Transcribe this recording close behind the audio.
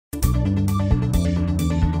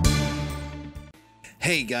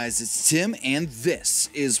Hey guys, it's Tim, and this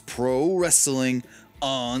is Pro Wrestling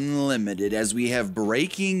Unlimited as we have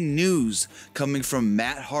breaking news coming from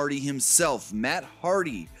Matt Hardy himself. Matt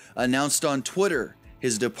Hardy announced on Twitter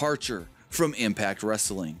his departure from Impact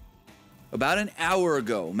Wrestling. About an hour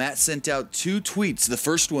ago, Matt sent out two tweets, the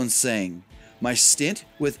first one saying, "My stint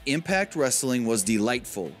with Impact Wrestling was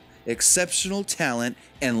delightful, exceptional talent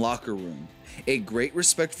and locker room, a great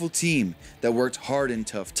respectful team that worked hard in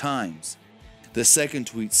tough times." The second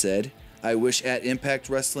tweet said, "I wish at Impact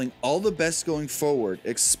Wrestling all the best going forward,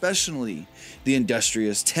 especially the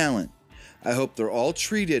industrious talent. I hope they're all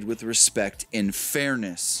treated with respect and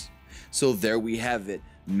fairness." So there we have it.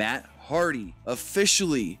 Matt Hardy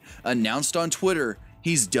officially announced on Twitter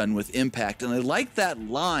he's done with Impact. And I like that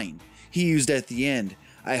line he used at the end.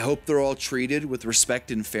 I hope they're all treated with respect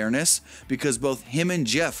and fairness, because both him and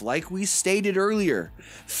Jeff, like we stated earlier,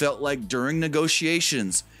 felt like during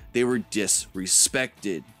negotiations they were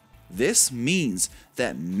disrespected. This means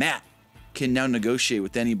that Matt can now negotiate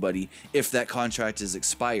with anybody if that contract is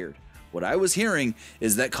expired. What I was hearing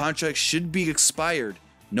is that contract should be expired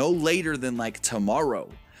no later than like tomorrow.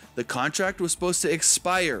 The contract was supposed to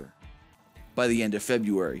expire by the end of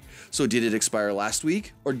February. So did it expire last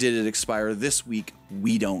week or did it expire this week?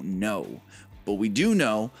 We don't know. But we do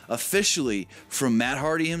know officially from Matt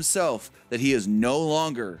Hardy himself that he is no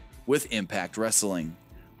longer with Impact Wrestling.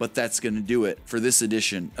 But that's going to do it for this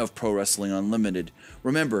edition of Pro Wrestling Unlimited.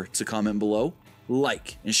 Remember to comment below,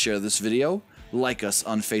 like and share this video, like us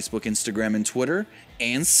on Facebook, Instagram, and Twitter,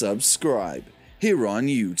 and subscribe here on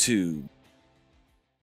YouTube.